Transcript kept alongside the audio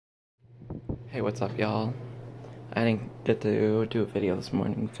Hey, what's up, y'all? I didn't get to do a video this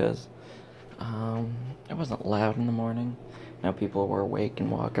morning because it wasn't loud in the morning. People were awake and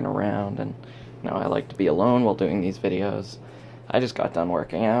walking around, and I like to be alone while doing these videos. I just got done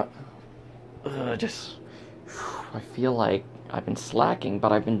working out. I feel like I've been slacking,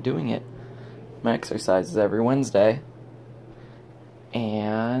 but I've been doing it. My exercises every Wednesday.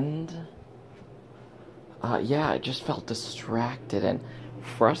 And I just felt distracted and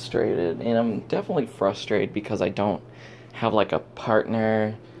frustrated, and I'm definitely frustrated because I don't have like a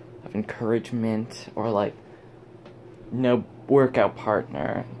partner of encouragement or like no workout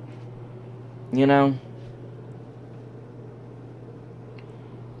partner, you know?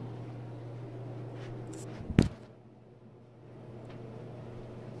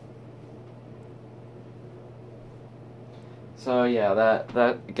 So yeah,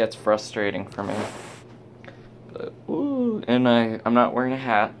 that gets frustrating for me. But, and I'm not wearing a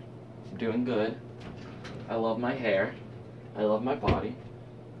hat. I'm doing good. I love my hair. I love my body.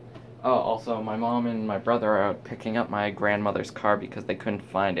 Oh, also, my mom and my brother are out picking up my grandmother's car because they couldn't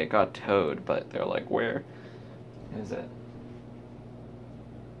find it. It got towed, but they're like, where is it?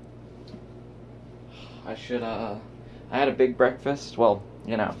 I had a big breakfast. Well,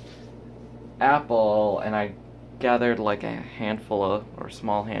 apple, and I gathered like a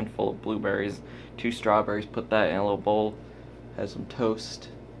small handful of blueberries, 2 strawberries, put that in a little bowl, had some toast,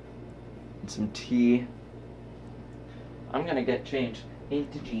 and some tea. I'm gonna get changed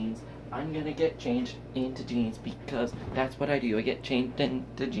into jeans. I'm gonna get changed into jeans because that's what I do. I get changed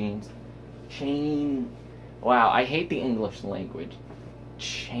into jeans. Wow, I hate the English language.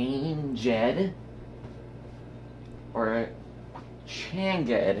 Changed. Or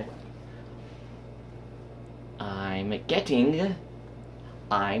changed. I'm getting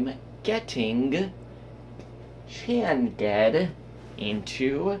changed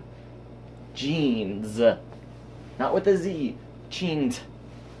into jeans. Not with a Z. Jeans.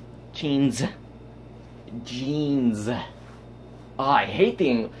 Jeans. Oh, I hate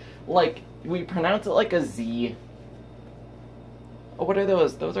the we pronounce it like a Z. Oh, what are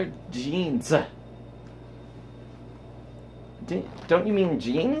those? Those are jeans. Don't you mean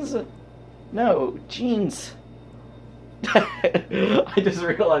jeans? No, jeans. I just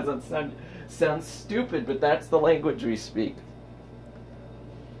realized that sounds stupid, but that's the language we speak.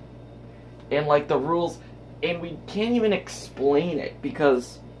 And like the rules, and we can't even explain it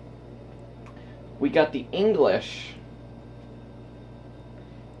because we got the English.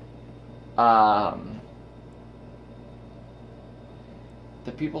 The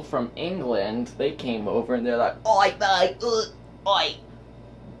people from England, they came over and they're like, oi, mate, oi,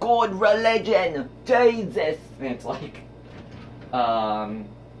 God, religion, Jesus. And it's like,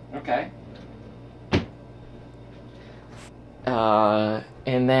 okay.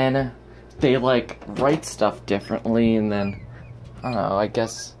 And then they write stuff differently, and then, I don't know,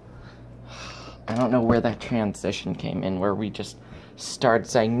 I don't know where that transition came in, where we just started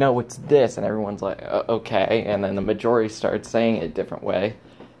saying, no, it's this, and everyone's like, okay, and then the majority started saying it a different way,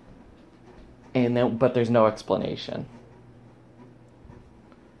 but there's no explanation.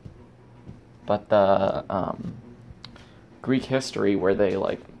 But the, Greek history, where they,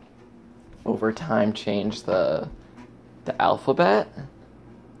 over time changed the alphabet,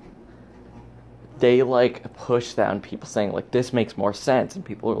 they, pushed that on people saying, this makes more sense, and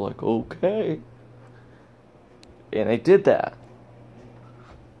people are like, okay. And they did that.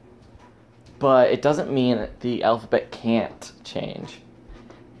 But it doesn't mean that the alphabet can't change.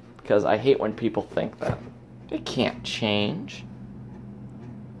 Because I hate when people think that. It can't change.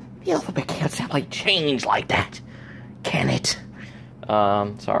 The alphabet can't simply change like that, can it?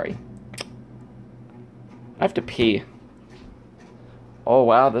 Sorry. I have to pee. Oh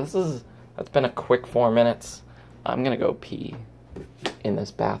wow, that's been a quick 4 minutes. I'm gonna go pee in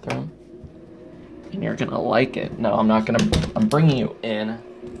this bathroom. And you're gonna like it. No, I'm bringing you in.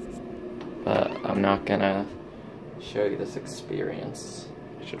 But I'm not gonna show you this experience.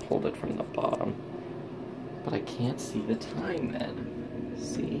 I should hold it from the bottom. But I can't see the time then.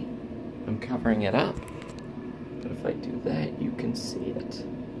 See? I'm covering it up. But if I do that, you can see it.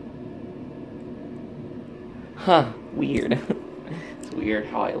 Huh, weird. It's weird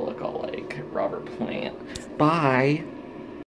how I look all like Robert Plant. Bye!